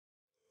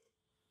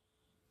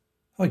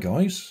Hi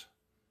guys,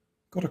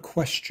 got a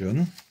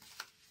question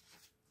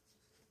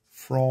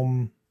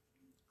from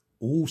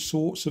All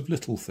Sorts of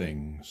Little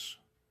Things.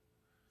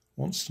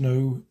 Wants to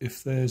know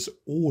if there's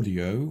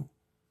audio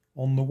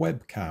on the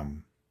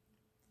webcam.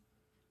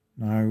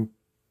 Now,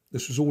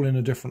 this was all in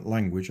a different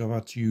language. I've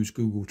had to use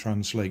Google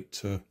Translate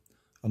to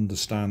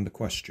understand the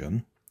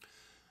question.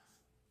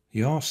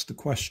 He asked the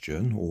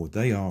question, or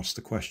they asked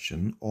the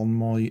question, on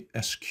my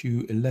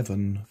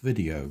SQ11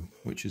 video,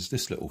 which is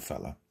this little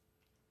fella.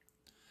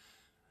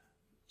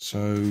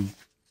 So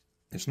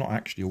it's not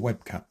actually a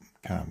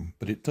webcam,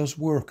 but it does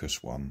work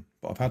as one.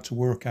 But I've had to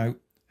work out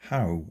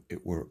how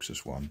it works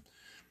as one.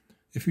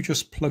 If you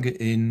just plug it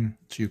in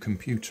to your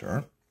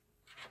computer,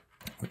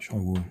 which I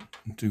will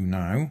do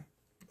now.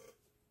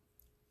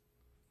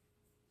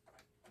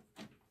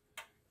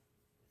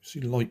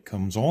 See the light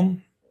comes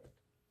on,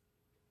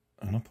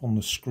 and up on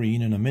the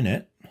screen in a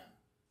minute,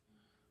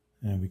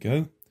 there we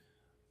go,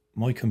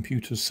 my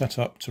computer's set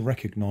up to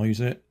recognise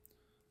it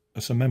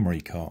as a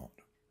memory card.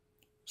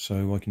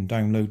 So I can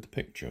download the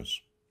pictures.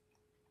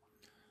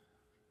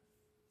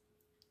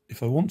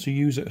 If I want to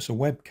use it as a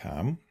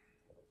webcam,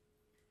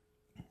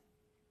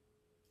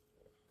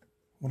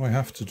 what I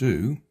have to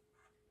do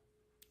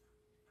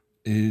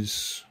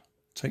is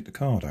take the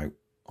card out.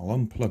 I'll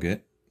unplug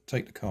it,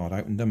 take the card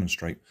out and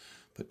demonstrate.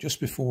 But just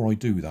before I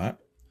do that,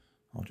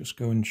 I'll just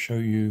go and show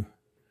you.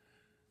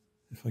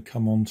 If I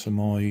come onto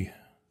my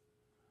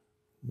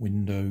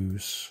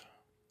Windows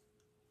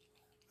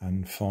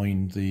and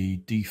find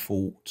the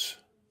default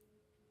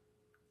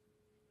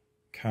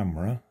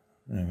camera,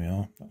 there we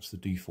are, that's the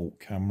default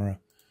camera.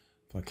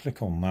 If I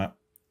click on that,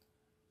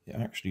 it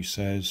actually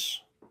says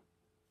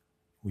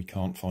we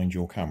can't find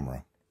your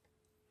camera.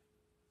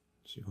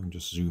 See if I can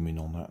just zoom in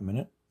on that a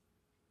minute.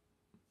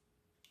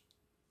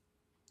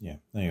 Yeah,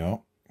 there you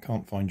are,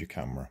 can't find your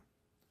camera.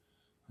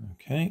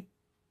 Okay,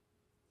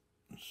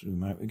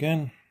 zoom out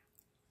again.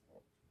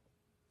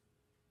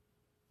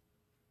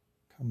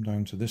 Come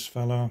down to this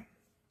fella,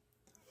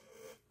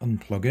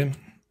 unplug him,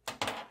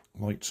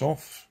 lights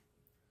off.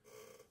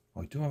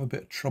 I do have a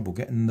bit of trouble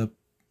getting the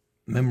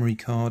memory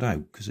card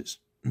out because it's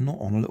not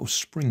on a little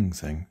spring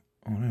thing.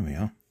 Oh, there we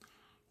are.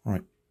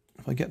 Right,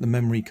 if I get the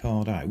memory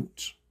card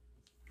out,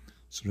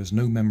 so there's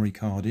no memory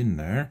card in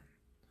there,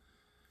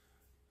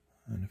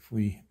 and if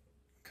we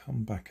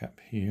come back up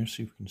here,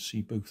 see if we can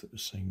see both at the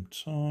same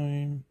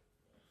time.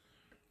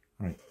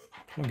 Right,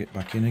 plug it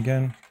back in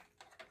again.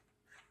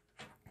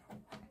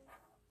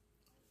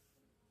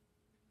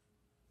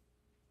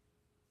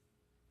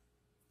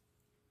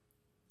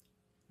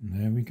 And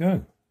there we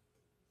go.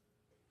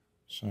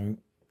 So,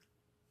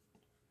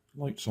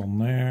 lights on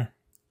there,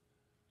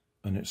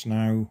 and it's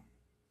now,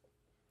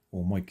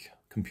 or my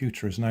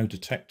computer is now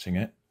detecting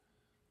it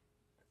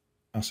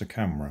as a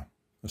camera,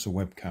 as a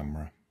web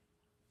camera.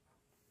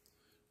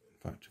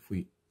 In fact, if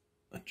we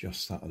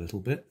adjust that a little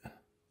bit,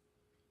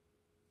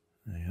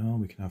 there you are,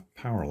 we can have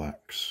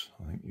parallax,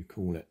 I think you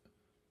call it.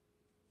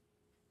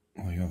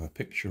 Well, you have a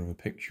picture of a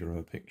picture of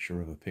a picture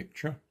of a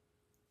picture.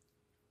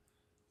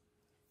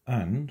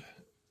 And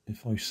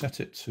if I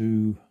set it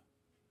to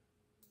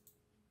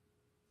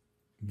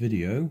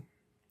video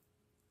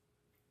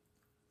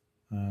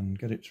and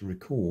get it to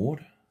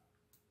record,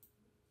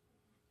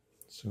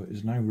 so it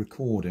is now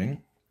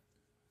recording,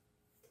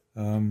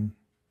 it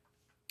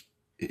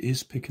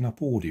is picking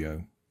up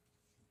audio.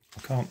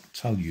 I can't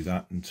tell you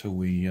that until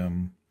we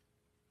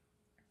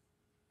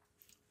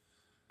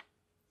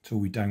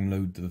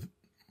download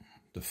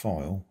the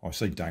file. I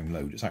say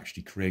download, it's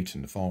actually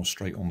creating the file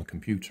straight on the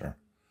computer.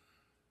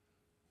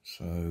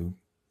 So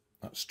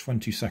that's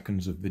 20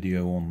 seconds of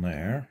video on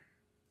there.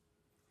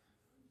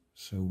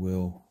 So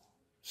we'll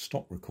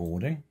stop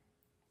recording.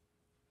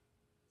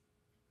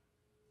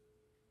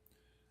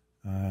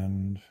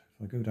 And if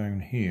I go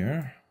down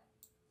here,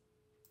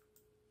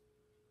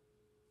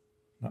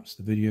 that's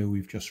the video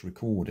we've just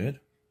recorded.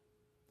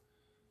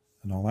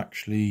 And I'll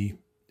actually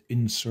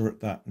insert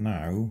that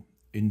now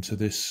into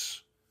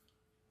this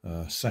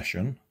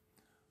session,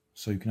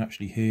 so you can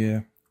actually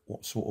hear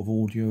what sort of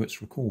audio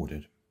it's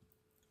recorded.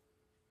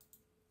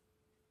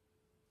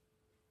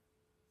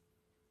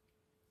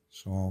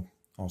 So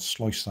I'll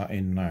slice that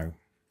in now.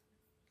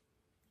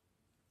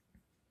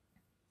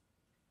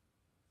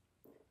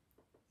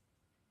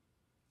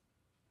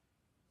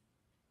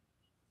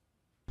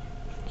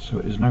 So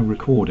it is now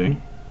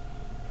recording.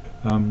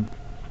 It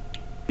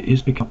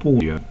is picking up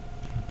audio.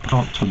 I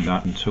can't tell you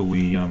that until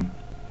we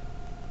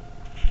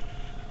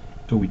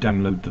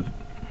download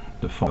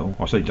the file.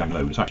 I say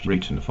download, it's actually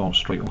reading the file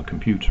straight on the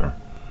computer.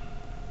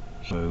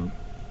 So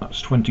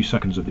that's 20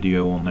 seconds of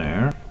video on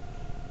there.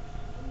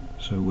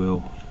 So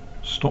we'll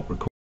stop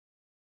recording.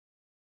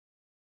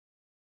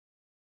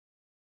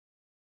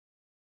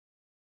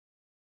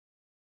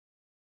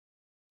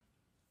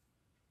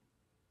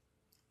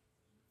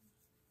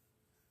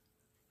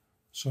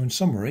 So in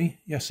summary,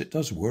 yes, it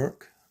does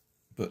work,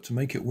 but to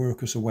make it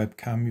work as a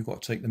webcam, you've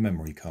got to take the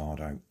memory card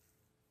out.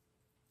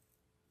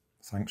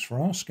 Thanks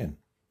for asking.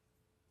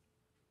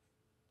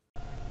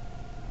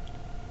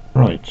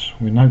 Right,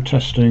 we're now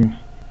testing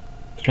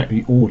to check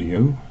the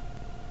audio.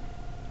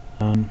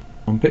 I'm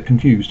a bit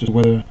confused as to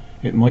whether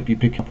it might be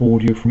picking up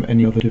audio from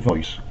any other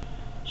device.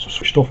 So I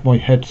switched off my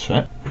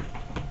headset,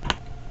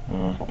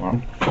 that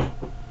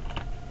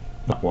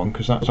one,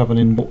 because that's have an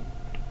inbuilt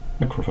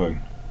microphone.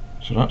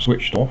 So that's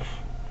switched off,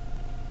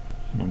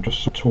 and I'm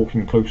just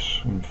talking close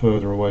and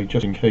further away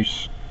just in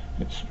case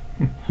it's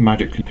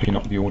magically picking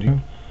up the audio.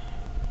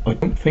 I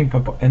don't think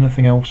I've got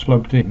anything else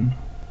plugged in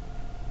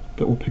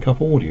that will pick up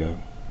audio.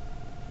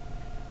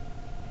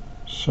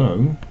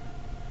 So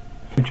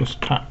if I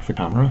just tap the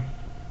camera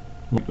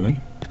lightly,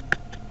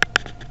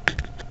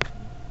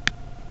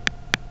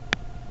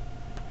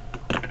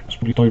 that's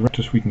probably direct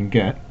as we can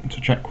get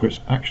to check whether it's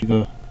actually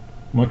the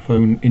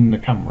microphone in the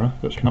camera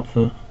that's picking up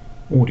the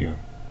audio.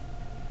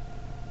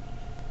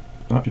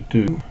 That should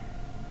do.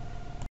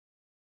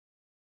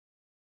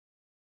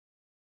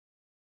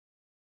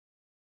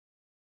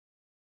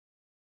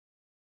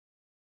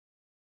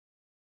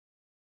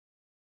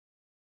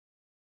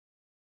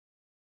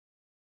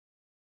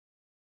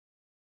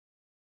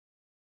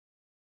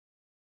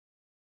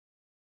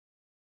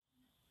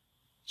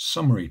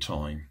 Summary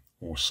time,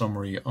 or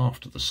summary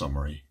after the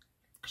summary,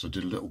 because I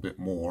did a little bit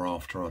more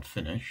after I'd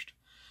finished.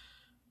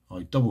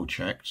 I double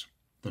checked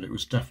that it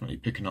was definitely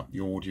picking up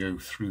the audio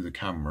through the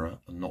camera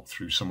and not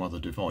through some other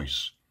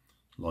device,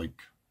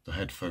 like the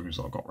headphones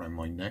that I've got around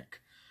my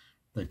neck.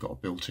 They've got a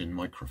built-in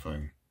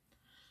microphone.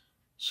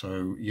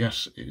 So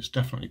yes, it's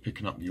definitely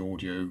picking up the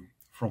audio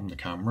from the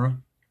camera.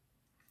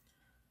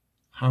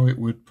 How it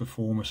would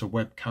perform as a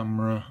web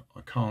camera,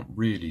 I can't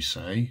really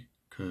say,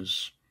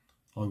 because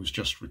I was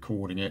just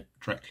recording it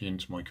directly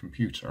into my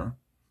computer.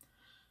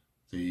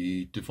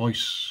 The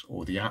device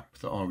or the app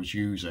that I was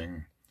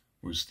using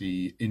was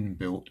the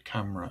inbuilt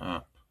camera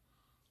app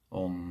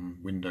on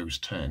Windows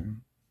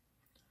 10,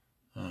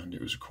 and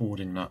it was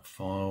recording that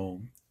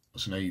file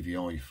as an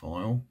AVI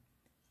file,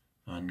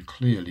 and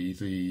clearly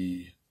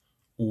the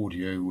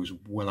audio was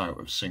well out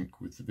of sync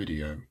with the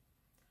video.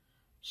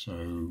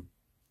 So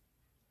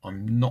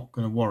I'm not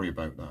going to worry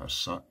about that as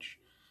such.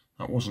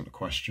 That wasn't the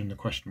question. The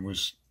question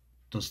was,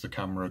 does the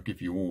camera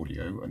give you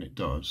audio? And it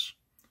does.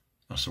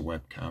 That's a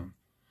webcam.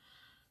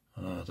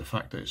 The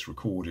fact that it's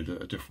recorded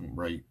at a different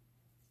rate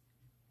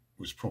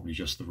was probably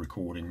just the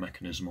recording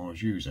mechanism I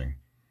was using.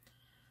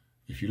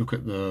 If you look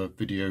at the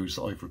videos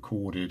that I've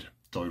recorded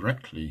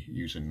directly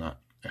using that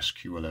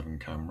SQ11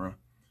 camera,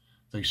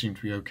 they seem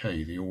to be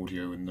okay. The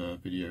audio in the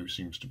video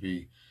seems to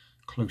be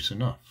close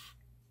enough.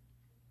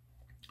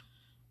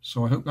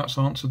 So I hope that's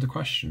answered the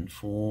question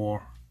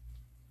for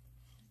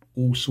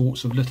all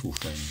sorts of little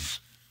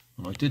things.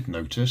 And I did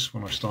notice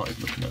when I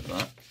started looking at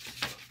that,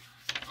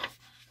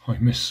 I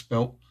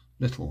misspelt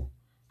little.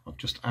 I've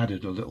just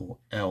added a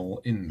little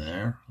L in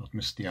there. I've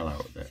missed the L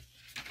out of it.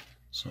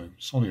 So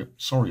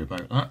sorry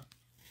about that.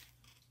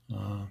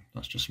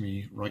 That's just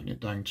me writing it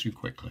down too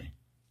quickly.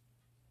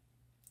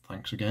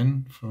 Thanks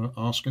again for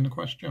asking the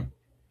question.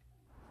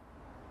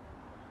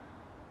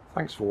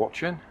 Thanks for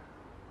watching.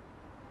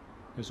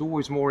 There's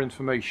always more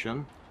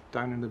information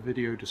down in the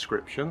video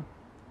description.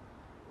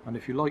 And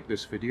if you like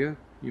this video,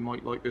 you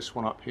might like this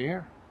one up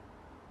here,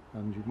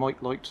 and you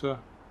might like to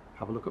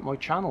have a look at my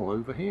channel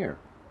over here,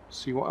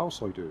 see what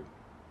else I do.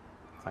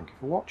 Thank you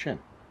for watching.